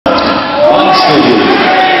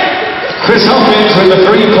Chris Hopkins with the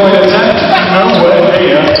three-point attempt. Nowhere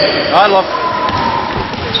near. I love.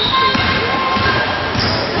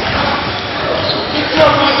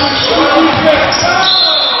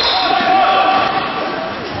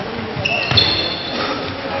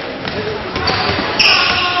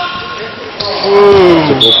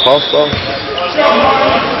 Ooh. Pass though.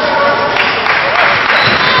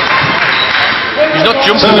 He's not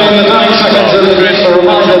jumping. So in the 9 seconds of the grid, a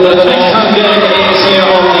reminder that the next home game is here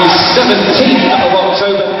on the 17th of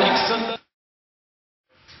October next Sunday.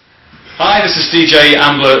 Hi, this is DJ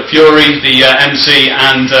Ambler Fury, the MC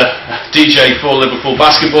and DJ for Liverpool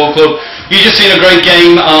Basketball Club. You've just seen a great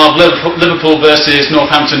game of Liverpool versus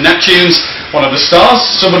Northampton Neptunes. One of the stars,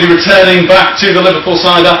 somebody returning back to the Liverpool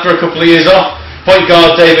side after a couple of years off. Point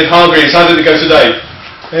guard David Hargreaves. How did it go today?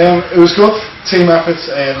 It was good, team effort.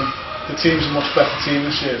 The team's a much better team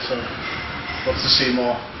this year, so love to see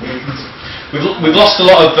more movement. We've lost a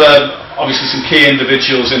lot of obviously some key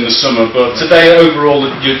individuals in the summer, but today overall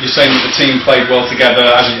you're saying that the team played well together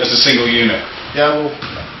as a single unit. Yeah, well,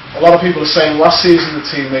 a lot of people are saying last season the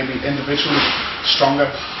team maybe individually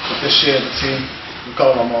stronger, but this year the team, we've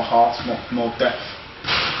got a lot more heart, more depth.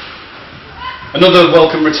 Another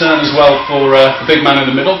welcome return as well for the big man in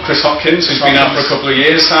the middle, Chris Hopkins, who's been out for a couple of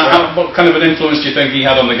years. What kind of an influence do you think he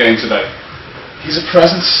had on the game today? He's a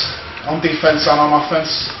presence on defence and on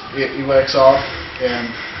offence. He works hard and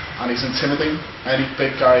he's intimidating. Any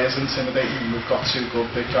big guy is intimidating, and we've got two good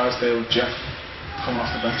big guys there with Jeff coming off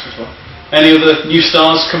the bench as well. Any other new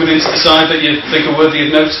stars coming into the side that you think are worthy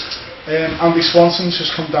of note? Andy Swanson's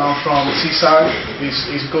just come down from the Teesside.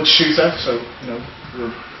 He's a good shooter, so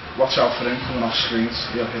we'll watch out for him coming off screens.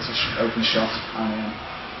 He'll hit an open shot.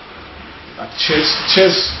 And Chiz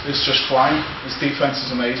is just flying. His defence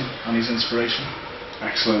is amazing and he's inspiration.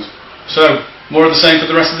 Excellent. So, more of the same for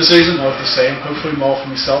the rest of the season? More of the same. Hopefully more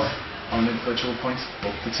for myself on an individual point.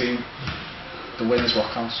 But the team, the win is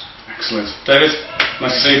what counts. Excellent. David,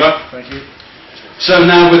 nice to see you back. Thank you. So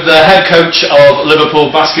now with the head coach of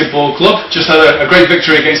Liverpool Basketball Club, just had a great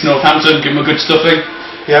victory against Northampton, give them a good stuffing.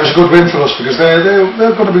 Yeah, it was a good win for us because they're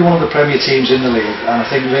going to be one of the Premier teams in the league, and I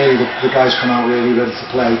think really the guys come out really ready to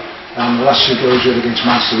play. The last two games we had against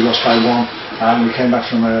Manchester, we lost by 1, and we came back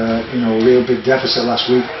from a real big deficit last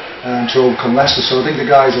week to overcome Leicester. So I think the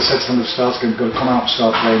guys, I said to them at the start, are going to come out and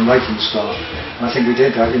start playing right from the start, and I think we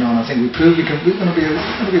did that. And I think we proved we're going to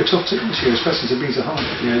be a tough team this year, especially to beat at home.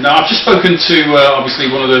 Yeah. Now I've just spoken to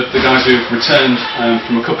obviously one of the guys who returned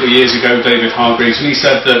from a couple of years ago, David Hargreaves, and he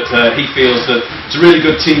said that he feels that it's a really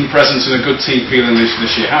good team presence and a good team feeling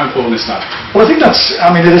this year. How important is that? Well, I think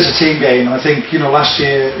it is a team game, and I think last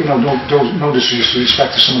year, no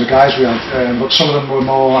disrespect to some of the guys we had, but some of them were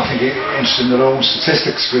more, I think, interested in their own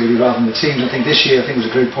statistics really rather than the teams. I think this year, it was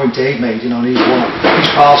a great point Dave made. And he's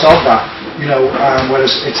part of that.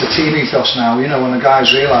 Whereas it's a team ethos now. When the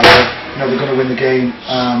guys realise that they're going to win the game,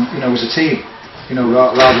 as a team.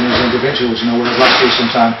 Rather than as individuals. Whereas last year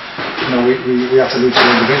sometimes, we had to lose to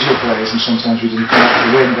individual players, and sometimes we didn't come out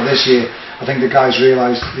to win. But this year, I think the guys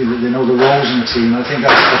realised they know the roles in the team, and I think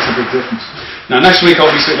that's a big difference. Now next week,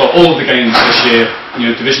 obviously, all of the games this year,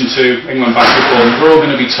 Division 2, England basketball, we're all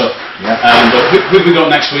going to be tough. Yeah. But who have we got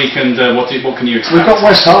next week, and what can you expect? We've got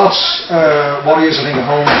West Hearts Warriors, I think, at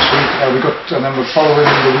home next week. And then we're following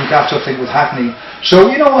the week after, I think, with Hackney. So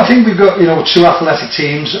I think we've got two athletic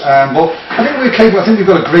teams, but I think we're capable. I think we've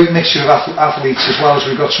got a great mixture of athletes as well as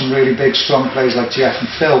we've got some really big, strong players like Jeff and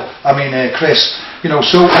Chris.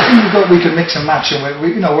 So I think we can mix and match, and when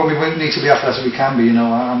we need to be athletic, we can be.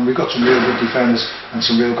 And we've got some real good defenders and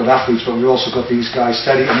some real good athletes, but we've also got these guys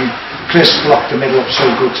steady. Chris blocked the middle up so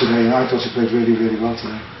good today. I thought he played really, really well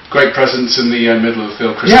today. Great presence in the middle of the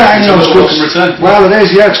field, Chris. Yeah, it's good. Return. Well, it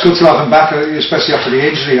is. Yeah, it's good to have him back, especially after the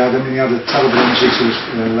injury he had. He had a terrible injury to his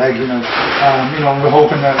leg. We're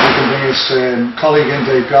hoping that we can bring his colleague in,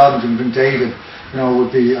 Dave Gardner, and bring David.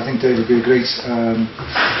 I think Dave would be a great,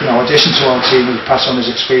 addition to our team. Would pass on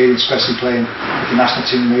his experience, especially playing with the national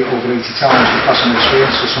team over 80 times. Would pass on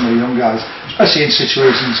experience to some of the young guys, especially in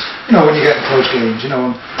situations, when you get in close games. And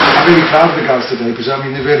I'm really proud of the guys today because they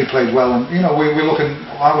really played well. And we're looking.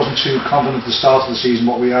 I wasn't too confident at the start of the season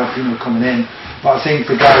what we have, coming in. But I think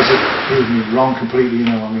the guys have proved me wrong completely.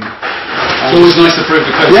 It's always nice to prove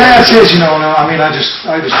the coach. Yeah, it is. I just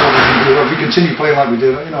thought we can do it. If we continue playing like we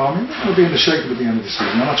did, we'll be in the shape at the end of the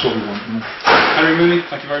season, and that's what we want. Henry Mooney,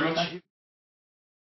 thank you very much.